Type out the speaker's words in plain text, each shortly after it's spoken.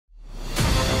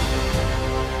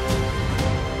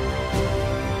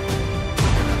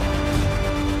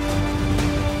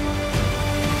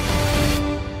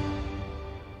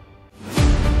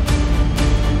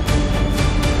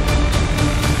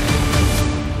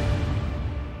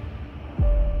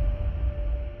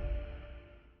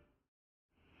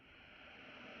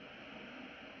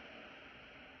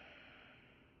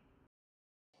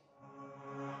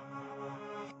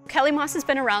Kelly Moss has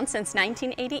been around since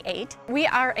 1988. We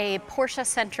are a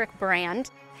Porsche-centric brand.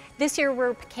 This year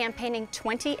we're campaigning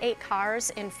 28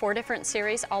 cars in 4 different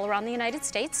series all around the United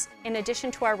States. In addition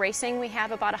to our racing, we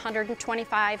have about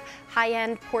 125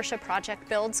 high-end Porsche project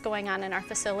builds going on in our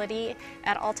facility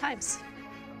at all times.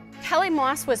 Kelly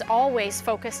Moss was always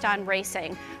focused on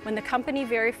racing. When the company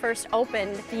very first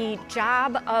opened, the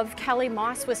job of Kelly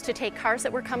Moss was to take cars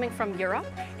that were coming from Europe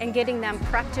and getting them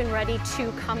prepped and ready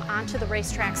to come onto the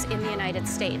racetracks in the United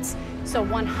States. So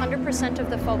 100% of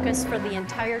the focus for the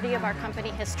entirety of our company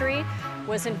history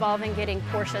was involving getting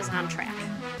Porsches on track.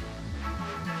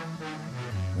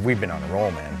 We've been on a roll,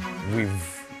 man.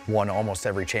 We've won almost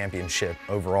every championship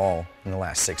overall in the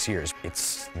last 6 years.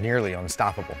 It's nearly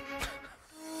unstoppable.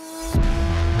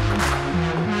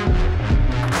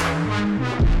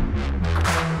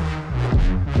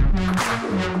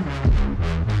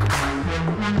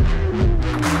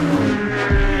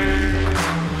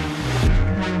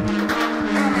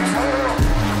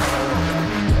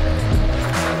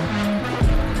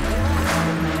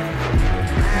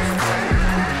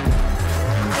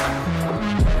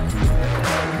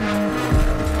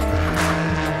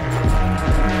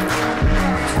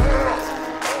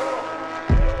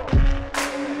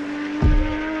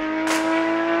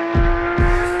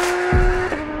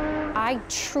 I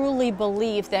truly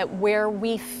believe that where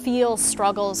we feel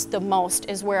struggles the most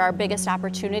is where our biggest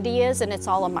opportunity is, and it's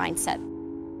all a mindset.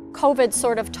 COVID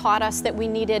sort of taught us that we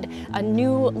needed a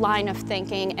new line of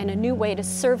thinking and a new way to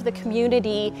serve the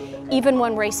community, even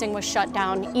when racing was shut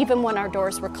down, even when our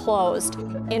doors were closed.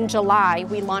 In July,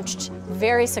 we launched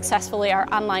very successfully our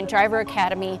online driver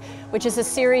academy, which is a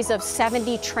series of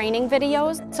 70 training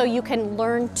videos, so you can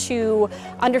learn to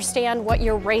understand what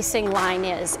your racing line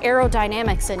is,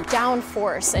 aerodynamics and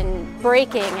downforce and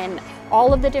braking and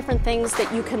all of the different things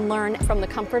that you can learn from the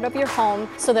comfort of your home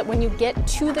so that when you get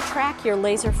to the track, you're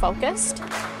laser focused.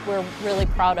 We're really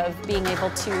proud of being able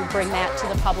to bring that to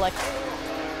the public.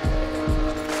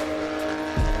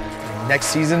 Next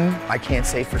season, I can't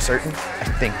say for certain. I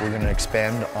think we're going to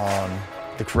expand on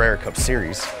the Carrera Cup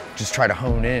series. Just try to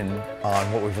hone in on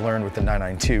what we've learned with the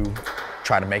 992,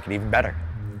 try to make it even better.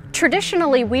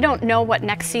 Traditionally, we don't know what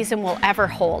next season will ever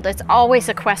hold. It's always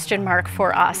a question mark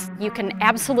for us. You can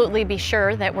absolutely be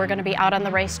sure that we're going to be out on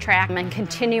the racetrack and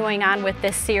continuing on with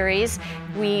this series.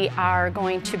 We are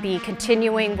going to be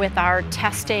continuing with our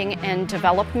testing and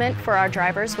development for our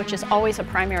drivers, which is always a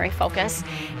primary focus.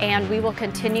 And we will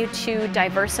continue to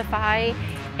diversify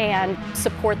and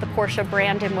support the Porsche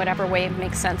brand in whatever way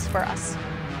makes sense for us.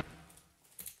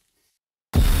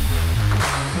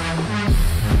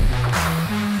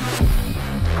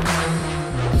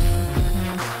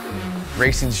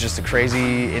 Racing's just a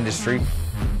crazy industry.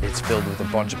 It's filled with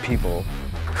a bunch of people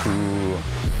who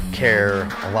care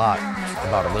a lot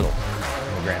about a little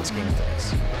in the grand scheme of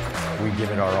things. We give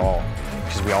it our all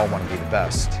because we all want to be the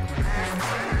best.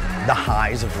 The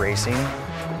highs of racing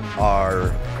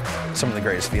are some of the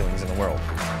greatest feelings in the world.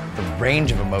 The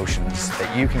range of emotions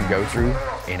that you can go through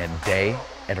in a day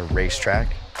at a racetrack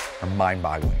are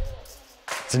mind-boggling.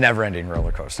 It's a never-ending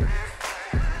roller coaster.